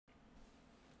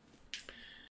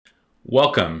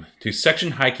Welcome to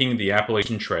Section Hiking the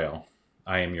Appalachian Trail.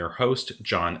 I am your host,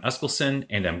 John Eskelson,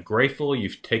 and I'm grateful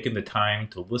you've taken the time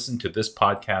to listen to this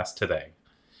podcast today.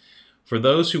 For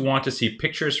those who want to see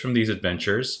pictures from these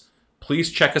adventures,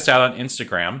 please check us out on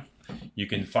Instagram. You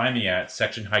can find me at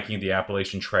Section Hiking the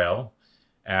Appalachian Trail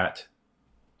at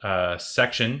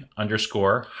section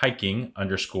underscore hiking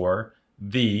underscore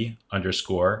the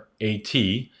underscore AT,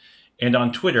 and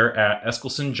on Twitter at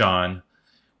Eskelson John,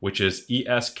 which is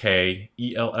ESKELSENJON.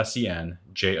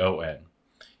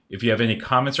 If you have any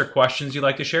comments or questions you'd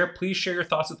like to share, please share your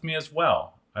thoughts with me as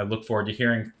well. I look forward to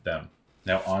hearing them.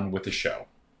 Now on with the show.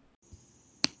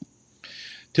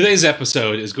 Today's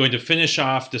episode is going to finish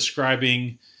off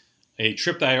describing a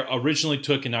trip that I originally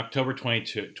took in October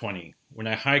 2020 when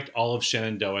I hiked all of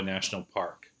Shenandoah National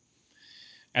Park.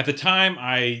 At the time,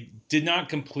 I did not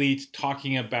complete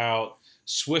talking about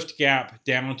Swift Gap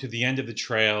down to the end of the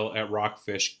trail at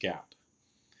Rockfish Gap.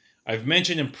 I've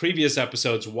mentioned in previous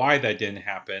episodes why that didn't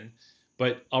happen,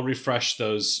 but I'll refresh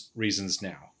those reasons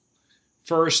now.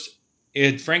 First,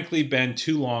 it had frankly been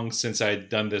too long since I had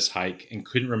done this hike and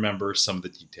couldn't remember some of the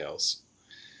details.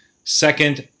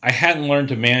 Second, I hadn't learned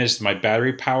to manage my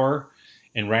battery power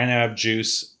and ran out of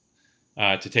juice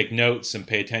to take notes and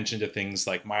pay attention to things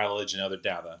like mileage and other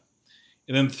data.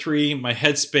 And then three, my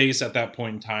headspace at that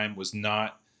point in time was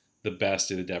not the best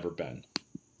it had ever been.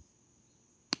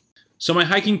 So my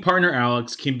hiking partner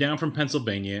Alex came down from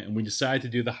Pennsylvania and we decided to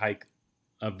do the hike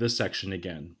of this section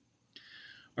again.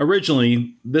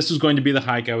 Originally, this was going to be the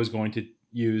hike I was going to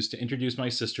use to introduce my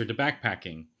sister to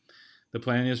backpacking. The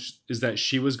plan is that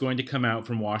she was going to come out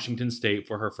from Washington State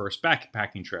for her first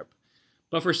backpacking trip.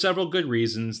 But for several good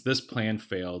reasons, this plan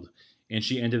failed, and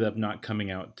she ended up not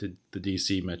coming out to the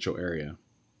DC metro area.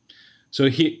 So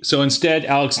instead,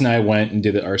 Alex and I went and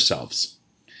did it ourselves.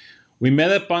 We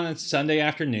met up on a Sunday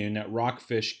afternoon at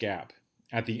Rockfish Gap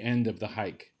at the end of the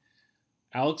hike.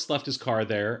 Alex left his car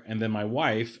there, and then my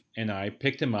wife and I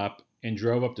picked him up and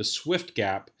drove up to Swift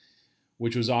Gap,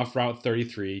 which was off Route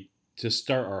 33, to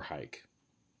start our hike.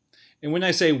 And when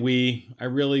I say we, I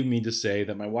really mean to say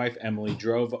that my wife Emily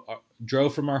drove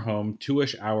from our home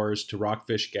 2-ish hours to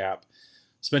Rockfish Gap,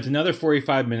 spent another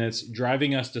 45 minutes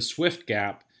driving us to Swift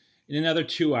Gap, and another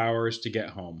 2 hours to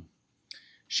get home.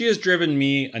 She has driven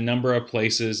me a number of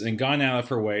places and gone out of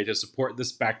her way to support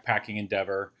this backpacking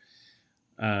endeavor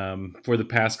for the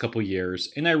past couple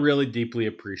years, and I really deeply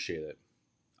appreciate it.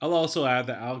 I'll also add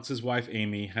that Alex's wife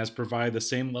Amy has provided the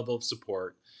same level of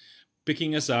support,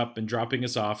 picking us up and dropping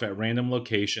us off at random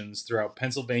locations throughout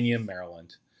Pennsylvania and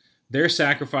Maryland. Their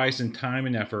sacrifice in time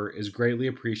and effort is greatly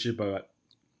appreciated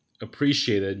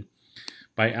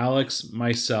by Alex,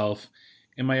 myself,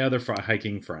 and my other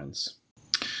hiking friends.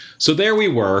 So there we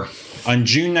were on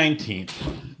June 19th,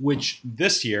 which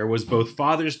this year was both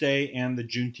Father's Day and the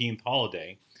Juneteenth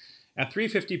holiday, at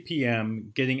 3:50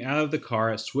 p.m., getting out of the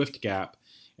car at Swift Gap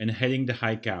and heading to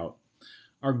hike out.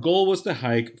 Our goal was to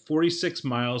hike 46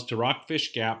 miles to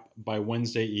Rockfish Gap by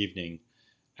Wednesday evening,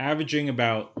 averaging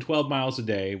about 12 miles a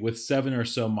day with 7 or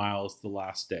so miles the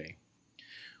last day.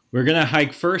 We're going to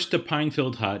hike first to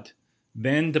Pinefield Hut,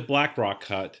 then to Black Rock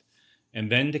Hut,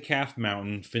 and then to Calf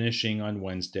Mountain, finishing on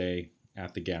Wednesday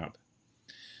at the Gap.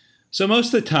 So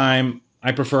most of the time,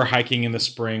 I prefer hiking in the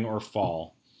spring or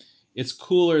fall. It's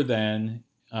cooler then,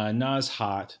 not as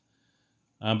hot,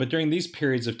 but during these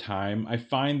periods of time, I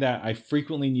find that I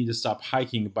frequently need to stop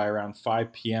hiking by around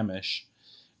 5 p.m.-ish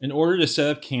in order to set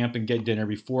up camp and get dinner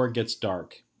before it gets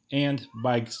dark, and,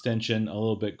 by extension, a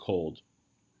little bit cold.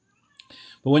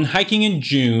 But when hiking in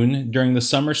June, during the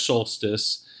summer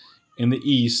solstice in the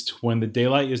east, when the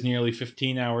daylight is nearly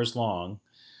 15 hours long,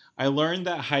 I learned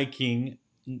that hiking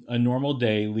a normal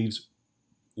day leaves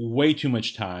way too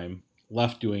much time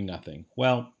left doing nothing.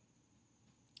 Well,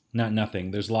 not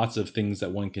nothing. There's lots of things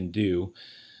that one can do.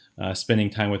 Spending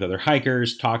time with other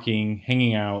hikers, talking,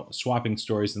 hanging out, swapping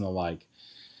stories, and the like.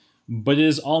 But it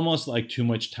is almost like too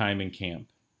much time in camp.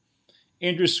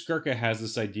 Andrew Skirka has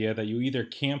this idea that you either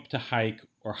camp to hike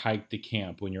or hike to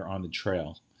camp when you're on the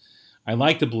trail. I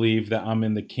like to believe that I'm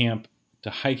in the camp to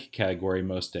hike category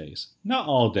most days. Not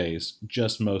all days,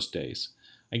 just most days.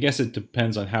 I guess it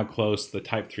depends on how close the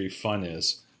Type 3 fun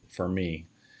is for me.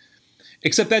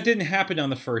 Except that didn't happen on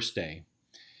the first day.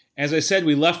 As I said,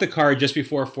 we left the car just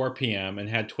before 4 p.m. and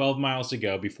had 12 miles to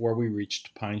go before we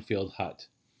reached Pinefield Hut.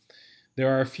 There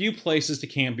are a few places to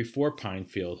camp before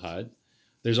Pinefield Hut.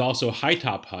 There's also High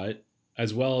Top Hut,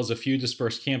 as well as a few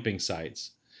dispersed camping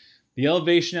sites. The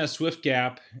elevation at Swift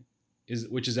Gap,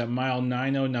 which is at mile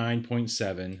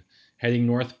 909.7, heading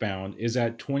northbound, is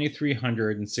at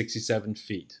 2,367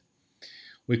 feet.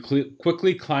 We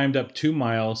quickly climbed up 2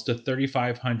 miles to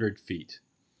 3,500 feet.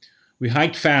 We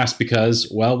hiked fast because,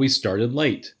 well, we started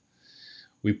late.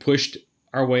 We pushed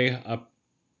our way up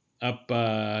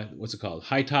what's it called?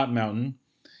 High Top Mountain.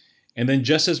 And then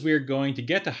just as we were going to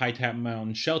get to High Top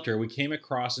Mountain Shelter, we came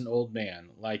across an old man,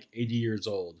 like 80 years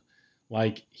old,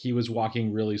 like he was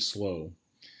walking really slow.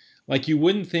 Like you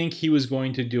wouldn't think he was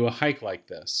going to do a hike like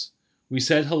this. We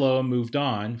said hello and moved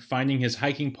on, finding his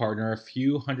hiking partner a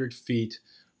few hundred feet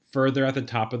further at the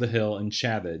top of the hill and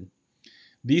chatted.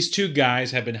 These two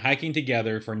guys had been hiking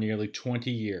together for nearly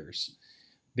 20 years.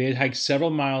 They had hiked several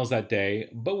miles that day,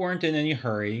 but weren't in any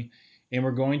hurry, and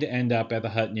were going to end up at the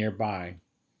hut nearby.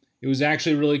 It was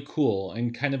actually really cool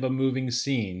and kind of a moving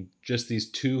scene, just these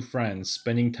two friends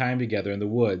spending time together in the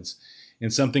woods,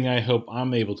 and something I hope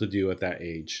I'm able to do at that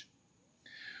age.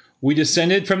 We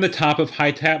descended from the top of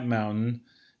High Tap Mountain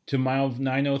to mile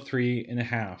 903 and a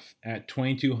half at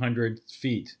 2,200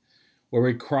 feet, where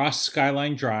we crossed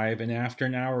Skyline Drive and after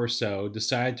an hour or so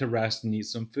decided to rest and eat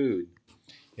some food.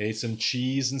 Ate some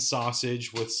cheese and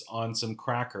sausage on some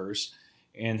crackers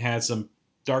and had some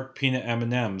dark peanut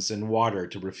M&Ms and water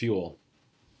to refuel.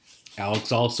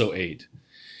 Alex also ate.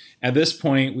 At this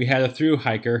point, we had a thru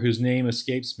hiker whose name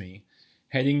escapes me,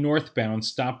 heading northbound,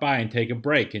 stop by and take a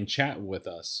break and chat with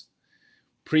us.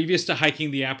 Previous to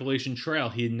hiking the Appalachian Trail,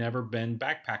 he had never been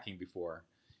backpacking before.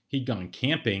 He'd gone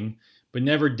camping, but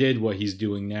never did what he's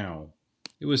doing now.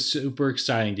 It was super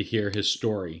exciting to hear his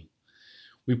story.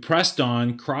 We pressed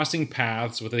on, crossing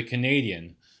paths with a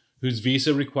Canadian whose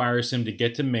visa requires him to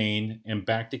get to Maine and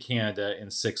back to Canada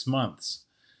in 6 months.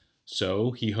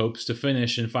 So he hopes to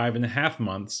finish in 5.5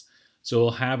 months, so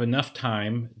he'll have enough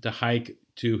time to hike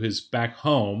to his back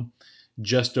home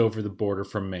just over the border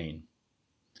from Maine.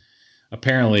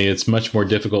 Apparently, it's much more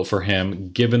difficult for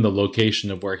him, given the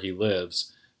location of where he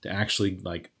lives, to actually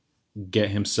get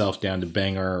himself down to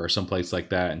Bangor or someplace like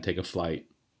that and take a flight.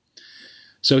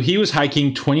 So he was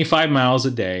hiking 25 miles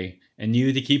a day and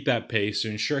needed to keep that pace to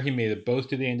ensure he made it both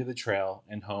to the end of the trail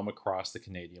and home across the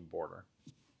Canadian border.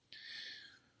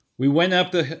 We went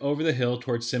up over the hill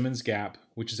towards Simmons Gap,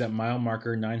 which is at mile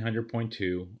marker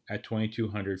 900.2 at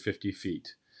 2,250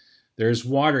 feet. There's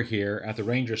water here at the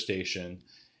ranger station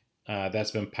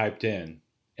that's been piped in,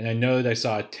 and I know that I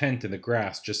saw a tent in the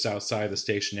grass just outside the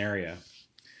station area.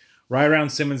 Right around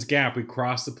Simmons Gap, we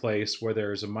crossed the place where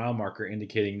there is a mile marker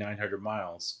indicating 900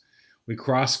 miles. We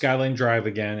crossed Skyline Drive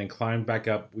again and climbed back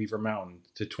up Weaver Mountain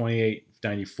to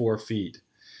 2,894 feet,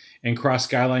 and crossed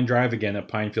Skyline Drive again at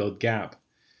Pinefield Gap.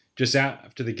 Just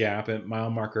after the gap at mile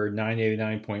marker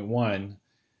 989.1,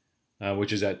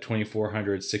 which is at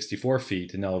 2,464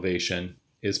 feet in elevation,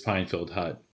 is Pinefield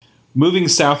Hut. Moving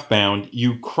southbound,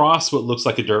 you cross what looks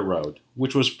like a dirt road,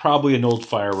 which was probably an old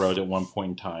fire road at one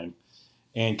point in time,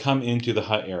 and come into the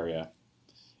hut area.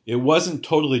 It wasn't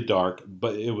totally dark,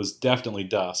 but it was definitely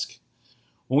dusk.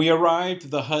 When we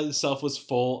arrived, the hut itself was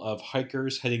full of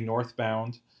hikers heading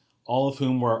northbound, all of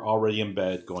whom were already in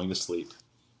bed going to sleep.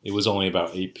 It was only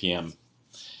about 8 p.m.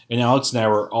 And Alex and I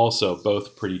were also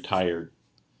both pretty tired.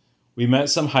 We met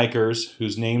some hikers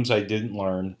whose names I didn't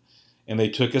learn, and they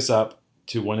took us up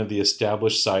to one of the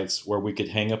established sites where we could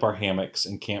hang up our hammocks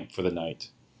and camp for the night.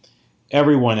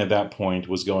 Everyone at that point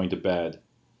was going to bed.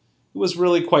 It was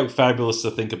really quite fabulous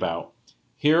to think about.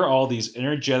 Here are all these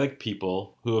energetic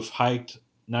people who have hiked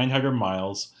 900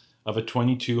 miles of a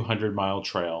 2,200-mile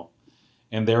trail,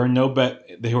 and they were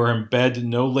in bed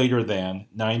no later than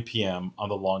 9 p.m. on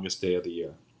the longest day of the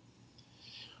year.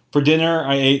 For dinner,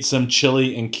 I ate some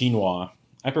chili and quinoa.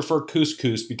 I prefer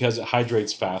couscous because it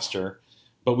hydrates faster,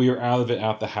 but we were out of it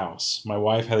at the house. My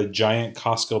wife had a giant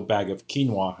Costco bag of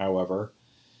quinoa, however,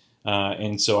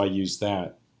 and so I used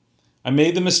that. I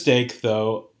made the mistake,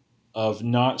 though, of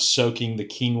not soaking the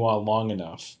quinoa long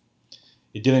enough.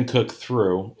 It didn't cook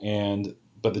through,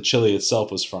 but the chili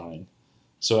itself was fine,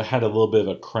 so it had a little bit of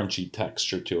a crunchy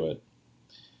texture to it.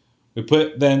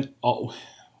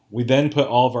 We then put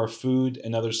all of our food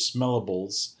and other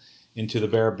smellables into the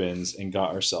bear bins and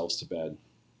got ourselves to bed.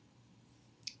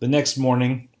 The next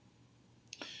morning,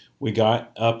 we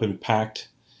got up and packed,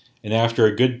 and after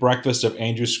a good breakfast of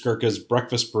Andrew Skirka's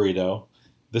breakfast burrito,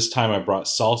 this time I brought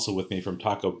salsa with me from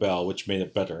Taco Bell, which made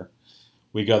it better,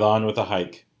 we got on with a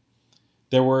hike.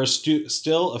 There were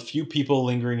still a few people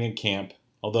lingering in camp,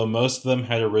 although most of them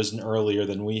had arisen earlier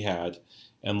than we had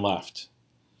and left.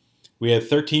 We had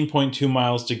 13.2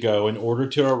 miles to go in order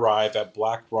to arrive at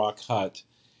Black Rock Hut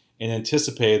and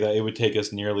anticipated that it would take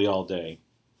us nearly all day.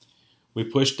 We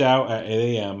pushed out at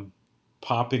 8 a.m.,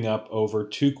 popping up over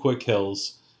 2 quick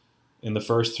hills in the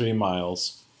first 3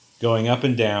 miles, going up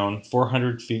and down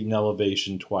 400 feet in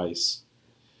elevation twice.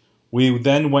 We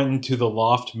then went into the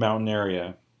Loft Mountain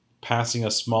area, passing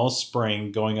a small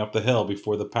spring going up the hill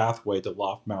before the pathway to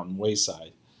Loft Mountain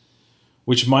Wayside,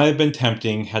 which might have been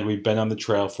tempting had we been on the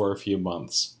trail for a few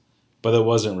months, but it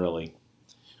wasn't really.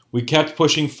 We kept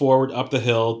pushing forward up the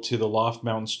hill to the Loft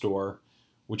Mountain store,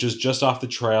 which is just off the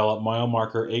trail at mile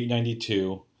marker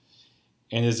 892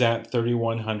 and is at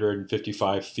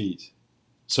 3,155 feet.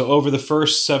 So over the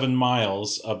first 7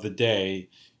 miles of the day,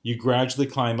 you gradually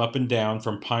climb up and down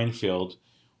from Pinefield,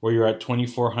 where you're at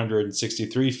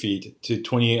 2,463 feet, to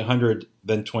 2,800,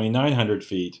 then 2,900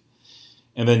 feet,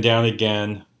 and then down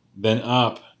again, then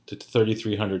up to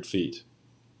 3,300 feet.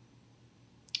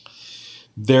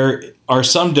 There are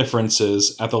some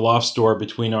differences at the Loft store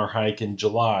between our hike in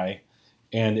July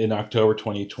and in October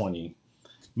 2020.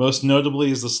 Most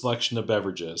notably is the selection of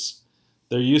beverages.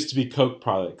 There used to be Coke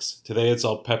products. Today it's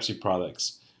all Pepsi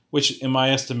products, which in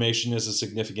my estimation is a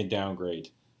significant downgrade.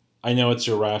 I know it's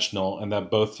irrational and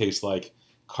that both taste like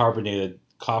carbonated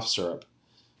cough syrup,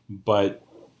 but,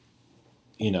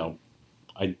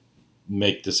 I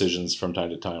make decisions from time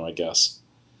to time, I guess.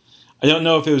 I don't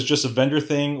know if it was just a vendor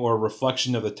thing or a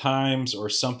reflection of the times or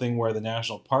something where the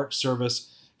National Park Service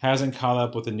hasn't caught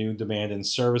up with the new demand in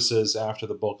services after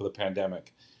the bulk of the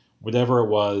pandemic. Whatever it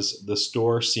was, the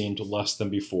store seemed less than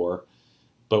before,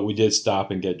 but we did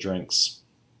stop and get drinks.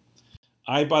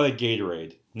 I bought a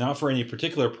Gatorade, not for any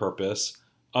particular purpose,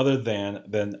 other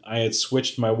than I had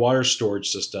switched my water storage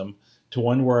system to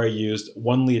one where I used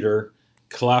 1 liter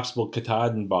collapsible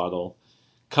Katahdin bottle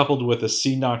coupled with a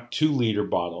CNOC 2 liter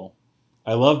bottle.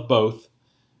 I love both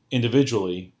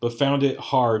individually, but found it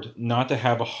hard not to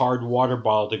have a hard water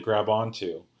bottle to grab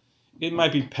onto. It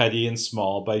might be petty and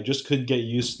small, but I just couldn't get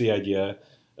used to the idea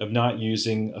of not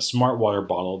using a smart water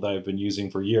bottle that I've been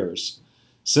using for years.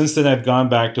 Since then, I've gone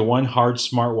back to one hard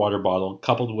smart water bottle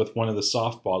coupled with one of the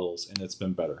soft bottles, and it's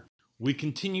been better. We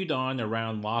continued on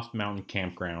around Loft Mountain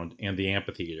Campground and the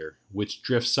amphitheater, which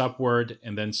drifts upward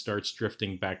and then starts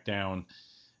drifting back down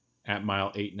at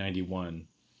mile 891.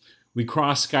 We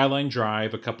crossed Skyline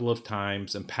Drive a couple of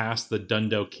times and passed the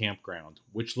Dundo Campground,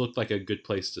 which looked like a good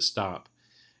place to stop.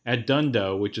 At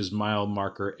Dundo, which is mile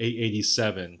marker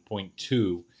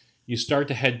 887.2, you start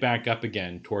to head back up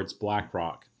again towards Black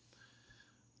Rock.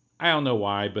 I don't know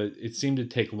why, but it seemed to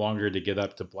take longer to get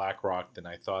up to Black Rock than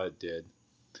I thought it did.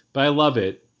 But I love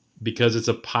it because it's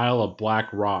a pile of black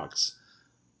rocks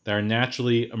that are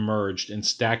naturally emerged and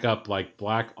stack up like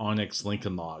black onyx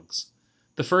Lincoln logs.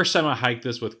 The first time I hiked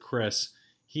this with Chris,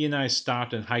 he and I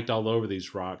stopped and hiked all over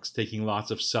these rocks, taking lots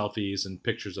of selfies and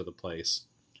pictures of the place.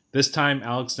 This time,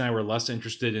 Alex and I were less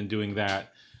interested in doing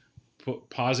that,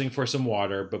 pausing for some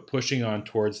water, but pushing on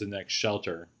towards the next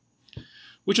shelter,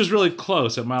 which was really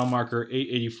close at mile marker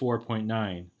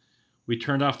 884.9. We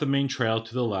turned off the main trail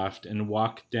to the left and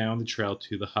walked down the trail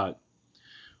to the hut.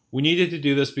 We needed to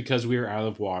do this because we were out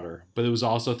of water, but it was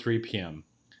also 3 p.m.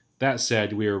 That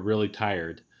said, we were really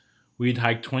tired. We'd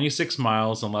hiked 26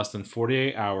 miles in less than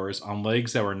 48 hours on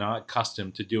legs that were not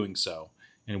accustomed to doing so,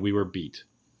 and we were beat.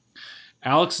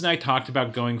 Alex and I talked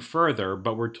about going further,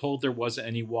 but were told there wasn't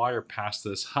any water past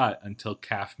this hut until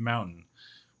Calf Mountain,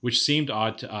 which seemed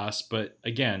odd to us, but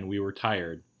again, we were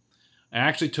tired. I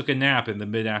actually took a nap in the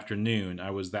mid-afternoon. I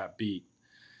was that beat.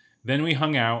 Then we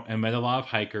hung out and met a lot of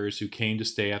hikers who came to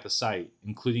stay at the site,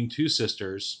 including 2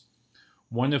 sisters,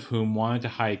 one of whom wanted to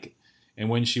hike, and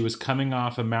when she was coming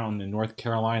off a mountain in North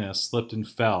Carolina, slipped and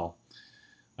fell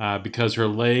because her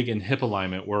leg and hip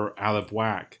alignment were out of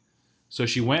whack. So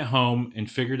she went home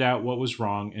and figured out what was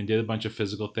wrong and did a bunch of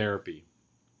physical therapy.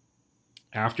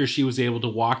 After she was able to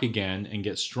walk again and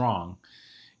get strong,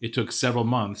 it took several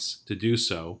months to do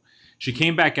so, she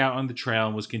came back out on the trail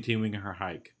and was continuing her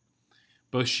hike.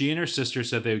 Both she and her sister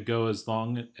said they would go as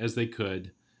long as they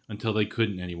could until they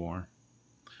couldn't anymore.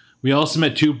 We also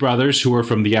met 2 brothers who were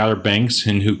from the Outer Banks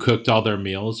and who cooked all their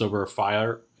meals over a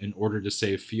fire in order to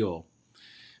save fuel.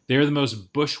 They are the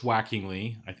most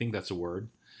bushwhackingly, I think that's a word,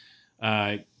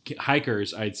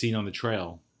 hikers I'd seen on the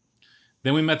trail.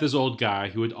 Then we met this old guy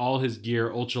who had all his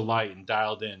gear ultralight and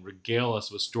dialed in, regale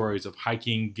us with stories of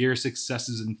hiking, gear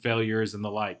successes and failures, and the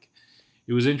like.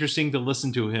 It was interesting to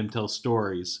listen to him tell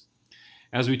stories.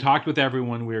 As we talked with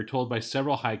everyone, we were told by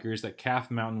several hikers that Calf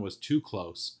Mountain was too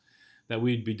close, that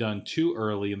we'd be done too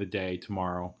early in the day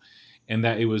tomorrow, and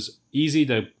that it was easy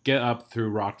to get up through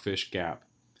Rockfish Gap.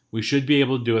 We should be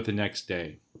able to do it the next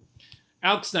day.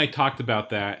 Alex and I talked about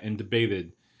that and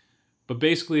debated, but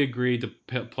basically agreed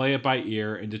to play it by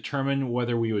ear and determine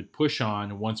whether we would push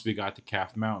on once we got to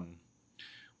Calf Mountain.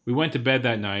 We went to bed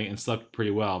that night and slept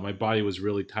pretty well. My body was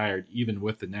really tired, even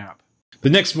with the nap. The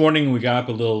next morning, we got up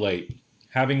a little late,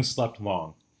 having slept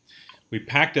long. We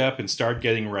packed up and started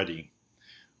getting ready.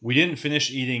 We didn't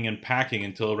finish eating and packing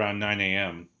until around 9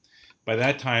 a.m. By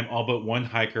that time, all but one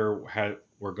hiker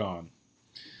were gone.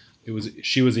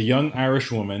 She was a young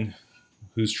Irish woman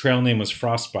whose trail name was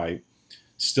Frostbite,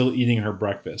 still eating her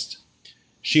breakfast.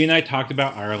 She and I talked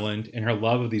about Ireland and her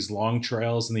love of these long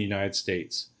trails in the United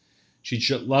States. She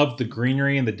loved the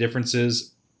greenery and the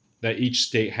differences that each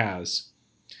state has.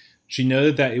 She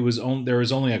noted that there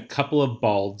was only a couple of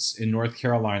balds in North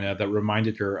Carolina that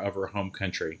reminded her of her home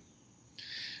country.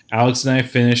 Alex and I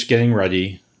finished getting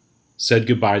ready, said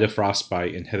goodbye to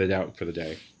Frostbite, and headed out for the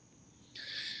day.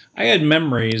 I had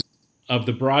memories of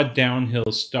the broad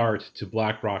downhill start to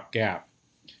Black Rock Gap,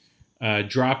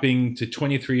 dropping to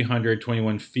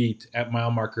 2,321 feet at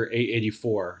mile marker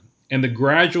 884, and the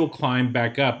gradual climb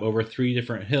back up over 3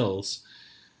 different hills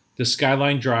to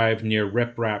Skyline Drive near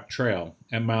Rip Rap Trail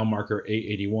at mile marker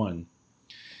 881.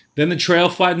 Then the trail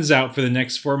flattens out for the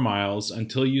next 4 miles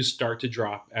until you start to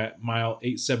drop at mile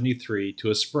 873 to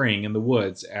a spring in the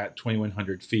woods at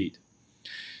 2,100 feet.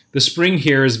 The spring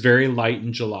here is very light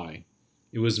in July.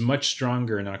 It was much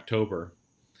stronger in October.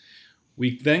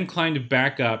 We then climbed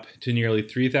back up to nearly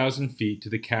 3,000 feet to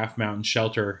the Calf Mountain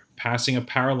Shelter, passing a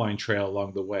power line trail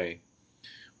along the way.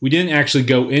 We didn't actually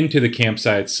go into the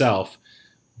campsite itself,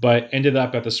 but ended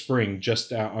up at the spring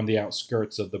just out on the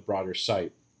outskirts of the broader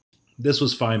site. This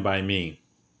was fine by me.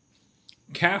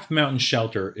 Calf Mountain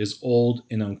Shelter is old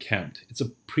and unkempt. It's a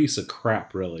piece of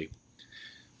crap, really.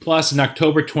 Plus, in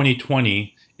October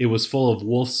 2020, it was full of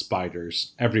wolf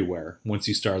spiders everywhere once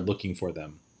you started looking for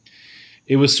them.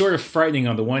 It was sort of frightening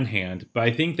on the one hand, but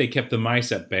I think they kept the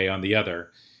mice at bay on the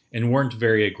other and weren't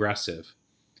very aggressive.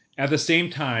 At the same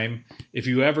time, if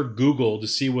you ever Google to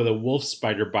see what a wolf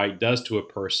spider bite does to a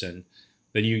person,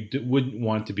 then you wouldn't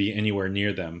want to be anywhere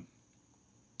near them.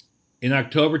 In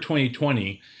October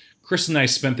 2020, Chris and I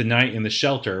spent the night in the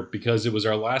shelter because it was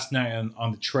our last night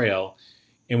on the trail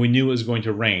and we knew it was going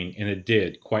to rain, and it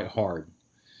did, quite hard.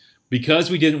 Because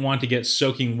we didn't want to get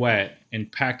soaking wet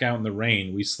and pack out in the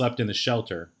rain, we slept in the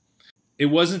shelter. It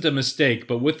wasn't a mistake,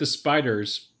 but with the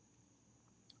spiders,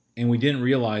 and we didn't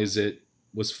realize it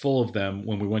was full of them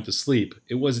when we went to sleep,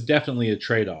 it was definitely a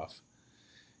trade-off.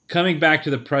 Coming back to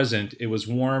the present, it was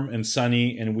warm and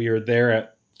sunny, and we were there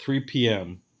at 3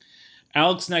 p.m.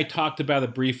 Alex and I talked about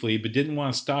it briefly, but didn't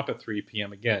want to stop at 3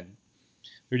 p.m. again.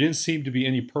 There didn't seem to be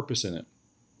any purpose in it.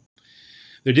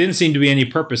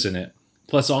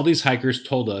 Plus, all these hikers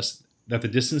told us that the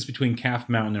distance between Calf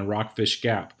Mountain and Rockfish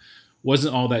Gap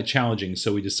wasn't all that challenging,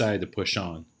 so we decided to push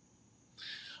on.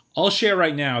 I'll share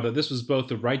right now that this was both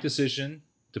the right decision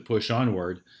to push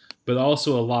onward, but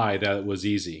also a lie that it was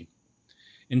easy.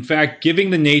 In fact, given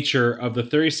the nature of the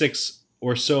 36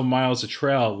 or so miles of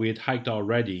trail we had hiked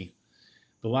already,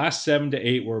 the last 7 to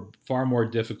 8 were far more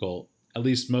difficult, at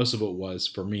least most of it was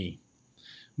for me.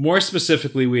 More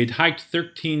specifically, we had hiked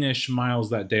 13-ish miles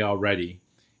that day already,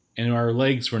 and our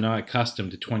legs were not accustomed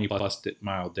to 20-plus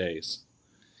mile days.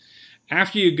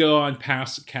 After you go on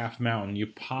past Calf Mountain, you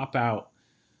pop out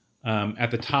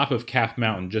at the top of Calf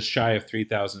Mountain, just shy of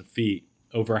 3,000 feet,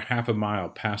 over half a mile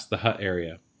past the hut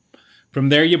area. From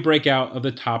there, you break out of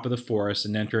the top of the forest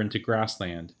and enter into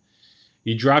grassland.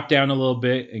 You drop down a little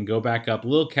bit and go back up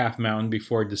Little Calf Mountain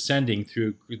before descending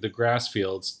through the grass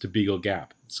fields to Beagle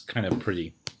Gap. It's kind of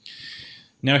pretty.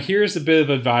 Now here's a bit of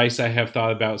advice I have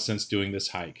thought about since doing this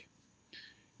hike.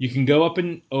 You can go up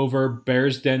and over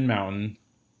Bear's Den Mountain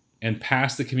and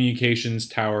past the communications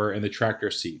tower and the tractor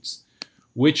seats,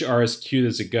 which are as cute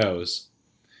as it goes.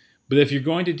 But if you're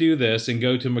going to do this and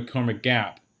go to McCormick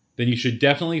Gap, then you should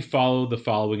definitely follow the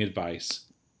following advice.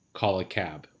 Call a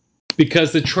cab.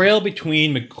 Because the trail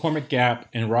between McCormick Gap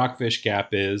and Rockfish Gap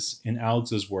is, in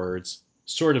Alex's words,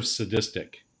 sort of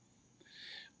sadistic.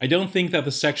 I don't think that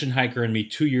the section hiker in me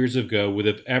 2 years ago would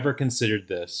have ever considered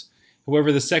this.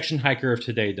 However, the section hiker of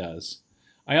today does.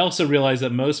 I also realize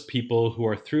that most people who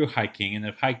are through hiking and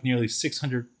have hiked nearly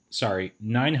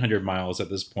 900 miles at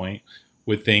this point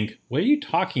would think, what are you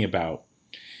talking about?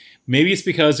 Maybe it's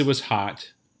because it was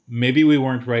hot. Maybe we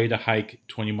weren't ready to hike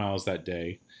 20 miles that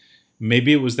day.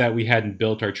 Maybe it was that we hadn't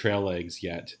built our trail legs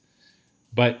yet.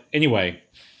 But anyway,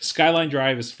 Skyline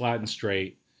Drive is flat and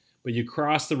straight, but you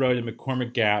cross the road at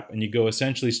McCormick Gap and you go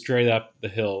essentially straight up the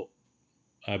hill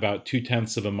about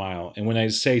 0.2 of a mile. And when I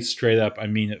say straight up, I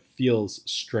mean it feels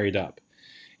straight up.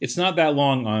 It's not that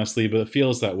long, honestly, but it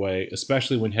feels that way,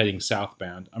 especially when heading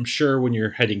southbound. I'm sure when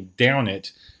you're heading down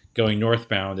it, going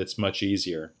northbound, it's much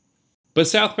easier. But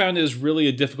southbound is really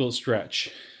a difficult stretch.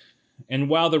 And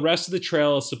while the rest of the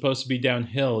trail is supposed to be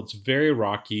downhill, it's very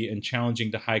rocky and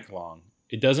challenging to hike along.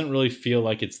 It doesn't really feel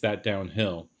like it's that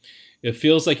downhill. It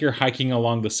feels like you're hiking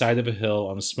along the side of a hill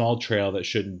on a small trail that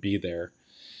shouldn't be there.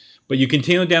 But you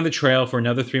continue down the trail for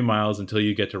another 3 miles until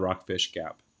you get to Rockfish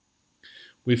Gap.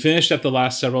 We finished up the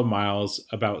last several miles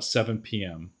about 7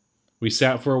 p.m. We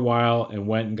sat for a while and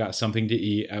went and got something to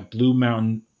eat at Blue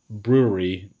Mountain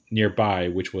Brewery nearby,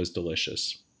 which was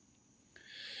delicious.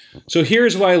 So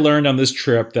here's what I learned on this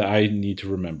trip that I need to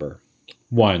remember.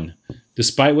 1.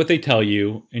 Despite what they tell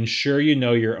you, ensure you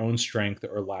know your own strength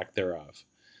or lack thereof.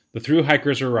 The thru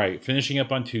hikers are right. Finishing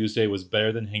up on Tuesday was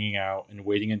better than hanging out and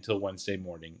waiting until Wednesday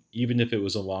morning, even if it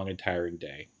was a long and tiring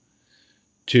day.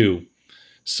 2.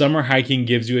 Summer hiking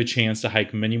gives you a chance to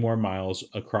hike many more miles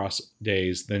across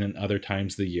days than in other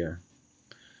times of the year.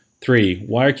 3.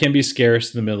 Water can be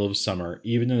scarce in the middle of summer,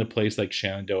 even in a place like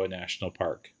Shenandoah National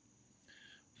Park.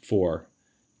 4.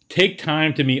 Take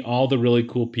time to meet all the really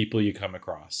cool people you come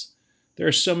across. There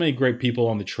are so many great people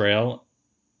on the trail,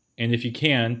 and if you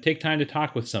can, take time to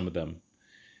talk with some of them.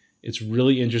 It's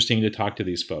really interesting to talk to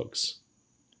these folks.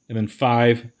 And then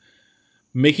 5,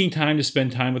 making time to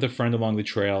spend time with a friend along the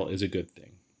trail is a good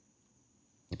thing.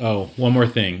 Oh, one more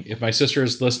thing. If my sister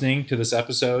is listening to this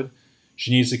episode,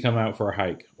 she needs to come out for a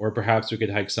hike, or perhaps we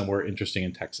could hike somewhere interesting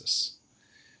in Texas.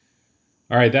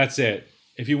 All right, that's it.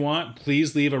 If you want,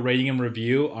 please leave a rating and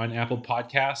review on Apple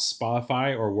Podcasts,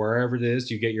 Spotify, or wherever it is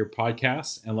you get your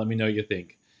podcasts, and let me know what you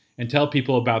think. And tell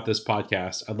people about this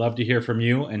podcast. I'd love to hear from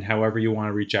you and however you want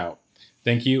to reach out.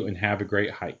 Thank you, and have a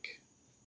great hike.